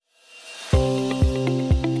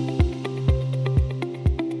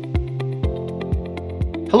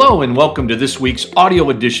Hello and welcome to this week's audio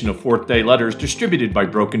edition of Fourth Day Letters distributed by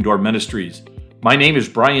Broken Door Ministries. My name is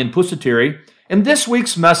Brian Pusateri, and this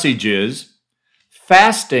week's message is,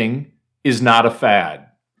 Fasting is not a fad.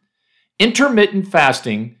 Intermittent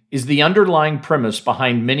fasting is the underlying premise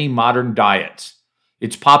behind many modern diets.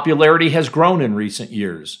 Its popularity has grown in recent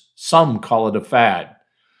years. Some call it a fad.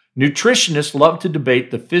 Nutritionists love to debate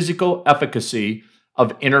the physical efficacy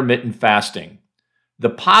of intermittent fasting. The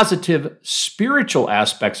positive spiritual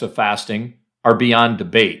aspects of fasting are beyond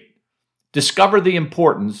debate. Discover the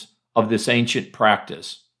importance of this ancient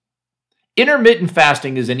practice. Intermittent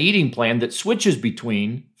fasting is an eating plan that switches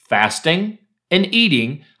between fasting and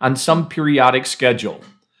eating on some periodic schedule.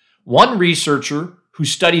 One researcher who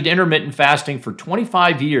studied intermittent fasting for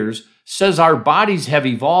 25 years says our bodies have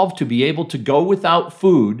evolved to be able to go without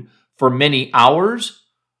food for many hours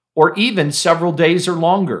or even several days or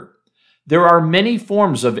longer. There are many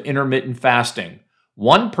forms of intermittent fasting.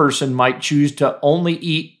 One person might choose to only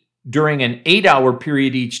eat during an 8-hour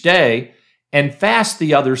period each day and fast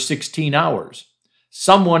the other 16 hours.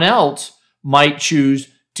 Someone else might choose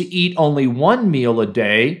to eat only one meal a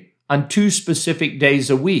day on 2 specific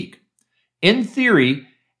days a week. In theory,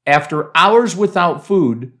 after hours without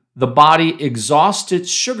food, the body exhausts its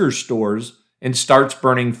sugar stores and starts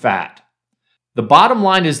burning fat. The bottom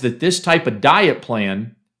line is that this type of diet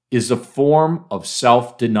plan is a form of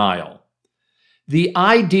self-denial. The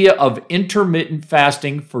idea of intermittent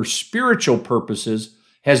fasting for spiritual purposes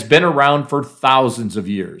has been around for thousands of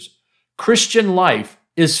years. Christian life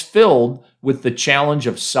is filled with the challenge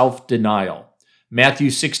of self-denial. Matthew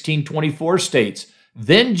 16:24 states,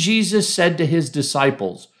 "Then Jesus said to his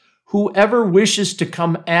disciples, 'Whoever wishes to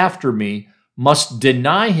come after me must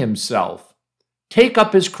deny himself, take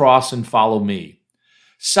up his cross and follow me.'"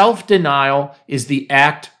 Self-denial is the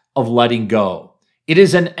act of letting go. It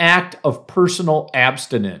is an act of personal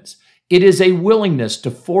abstinence. It is a willingness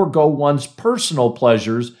to forego one's personal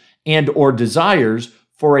pleasures and or desires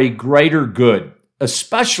for a greater good,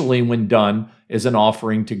 especially when done as an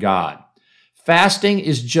offering to God. Fasting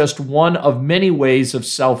is just one of many ways of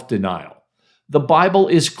self-denial. The Bible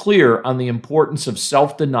is clear on the importance of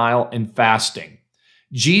self-denial and fasting.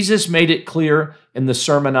 Jesus made it clear in the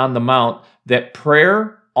Sermon on the Mount that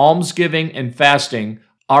prayer, almsgiving, and fasting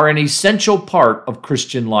are an essential part of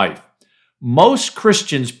Christian life. Most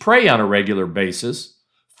Christians pray on a regular basis.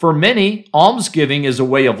 For many, almsgiving is a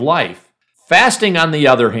way of life. Fasting, on the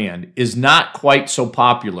other hand, is not quite so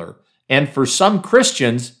popular, and for some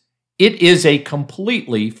Christians, it is a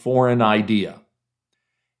completely foreign idea.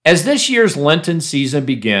 As this year's Lenten season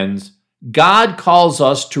begins, God calls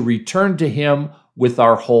us to return to Him with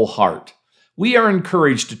our whole heart. We are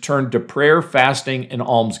encouraged to turn to prayer, fasting, and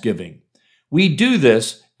almsgiving. We do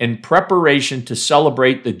this in preparation to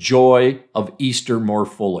celebrate the joy of Easter more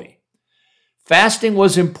fully. Fasting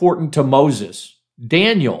was important to Moses,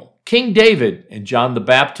 Daniel, King David, and John the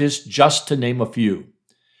Baptist, just to name a few.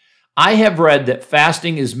 I have read that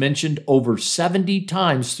fasting is mentioned over 70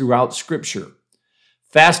 times throughout Scripture.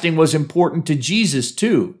 Fasting was important to Jesus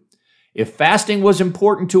too. If fasting was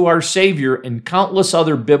important to our Savior and countless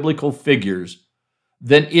other biblical figures,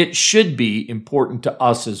 then it should be important to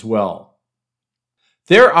us as well.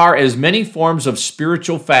 There are as many forms of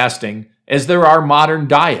spiritual fasting as there are modern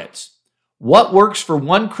diets. What works for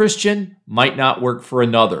one Christian might not work for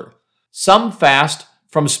another. Some fast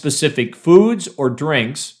from specific foods or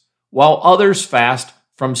drinks, while others fast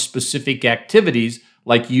from specific activities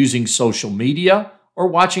like using social media or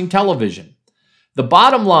watching television. The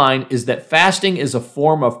bottom line is that fasting is a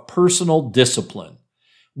form of personal discipline.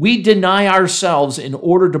 We deny ourselves in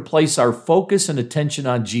order to place our focus and attention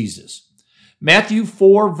on Jesus. Matthew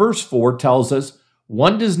 4, verse 4 tells us,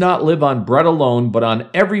 "One does not live on bread alone, but on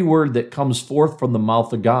every word that comes forth from the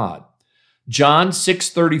mouth of God." John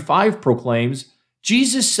 6:35 proclaims,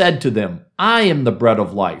 "Jesus said to them, 'I am the bread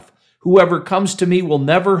of life. Whoever comes to me will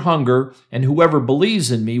never hunger, and whoever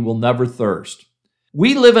believes in me will never thirst.'"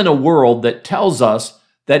 We live in a world that tells us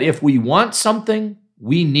that if we want something,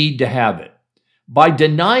 we need to have it. By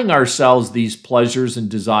denying ourselves these pleasures and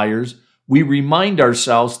desires, we remind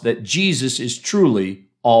ourselves that Jesus is truly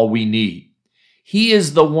all we need. He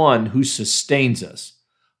is the one who sustains us.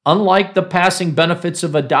 Unlike the passing benefits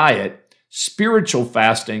of a diet, spiritual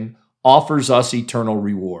fasting offers us eternal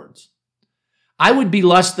rewards. I would be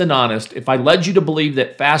less than honest if I led you to believe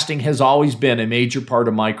that fasting has always been a major part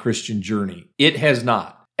of my Christian journey. It has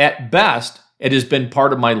not. At best, it has been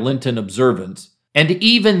part of my Lenten observance, and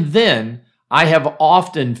even then, I have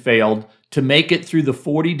often failed to make it through the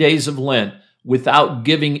 40 days of Lent without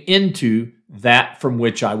giving into that from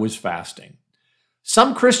which I was fasting.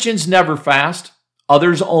 Some Christians never fast,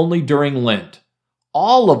 others only during Lent.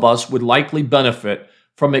 All of us would likely benefit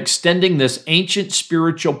from extending this ancient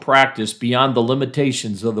spiritual practice beyond the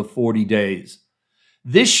limitations of the 40 days.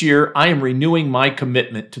 This year, I am renewing my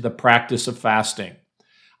commitment to the practice of fasting.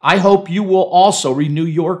 I hope you will also renew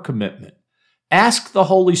your commitment. Ask the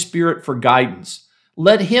Holy Spirit for guidance.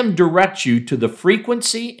 Let Him direct you to the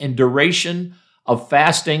frequency and duration of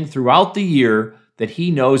fasting throughout the year that He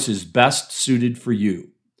knows is best suited for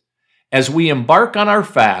you. As we embark on our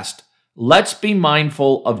fast, let's be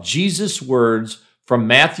mindful of Jesus' words from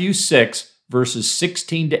Matthew 6, verses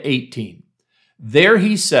 16 to 18. There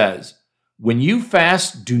He says, "When you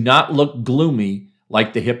fast, do not look gloomy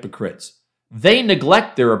like the hypocrites. They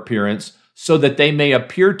neglect their appearance so that they may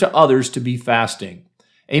appear to others to be fasting.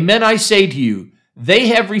 Amen, I say to you, they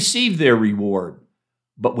have received their reward.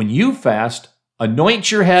 But when you fast,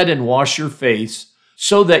 anoint your head and wash your face,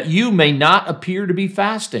 so that you may not appear to be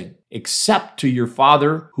fasting, except to your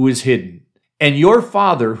Father who is hidden. And your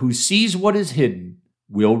Father who sees what is hidden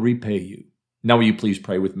will repay you." Now will you please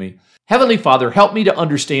pray with me? Heavenly Father, help me to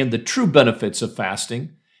understand the true benefits of fasting.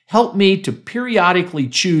 Help me to periodically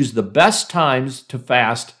choose the best times to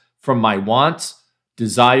fast from my wants,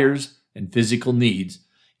 desires, and physical needs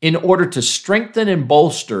in order to strengthen and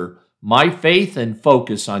bolster my faith and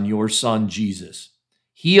focus on your Son, Jesus.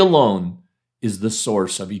 He alone is the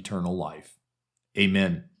source of eternal life.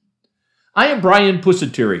 Amen. I am Brian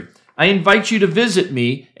Pusateri. I invite you to visit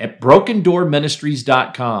me at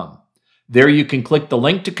brokendoorministries.com. There you can click the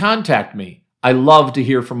link to contact me. I love to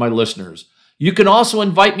hear from my listeners. You can also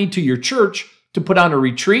invite me to your church to put on a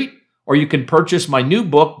retreat, or you can purchase my new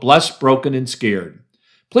book, Blessed, Broken, and Scared.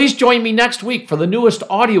 Please join me next week for the newest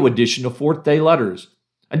audio edition of Fourth Day Letters.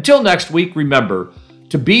 Until next week, remember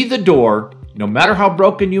to be the door, no matter how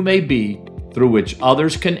broken you may be, through which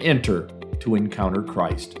others can enter to encounter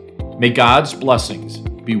Christ. May God's blessings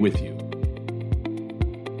be with you.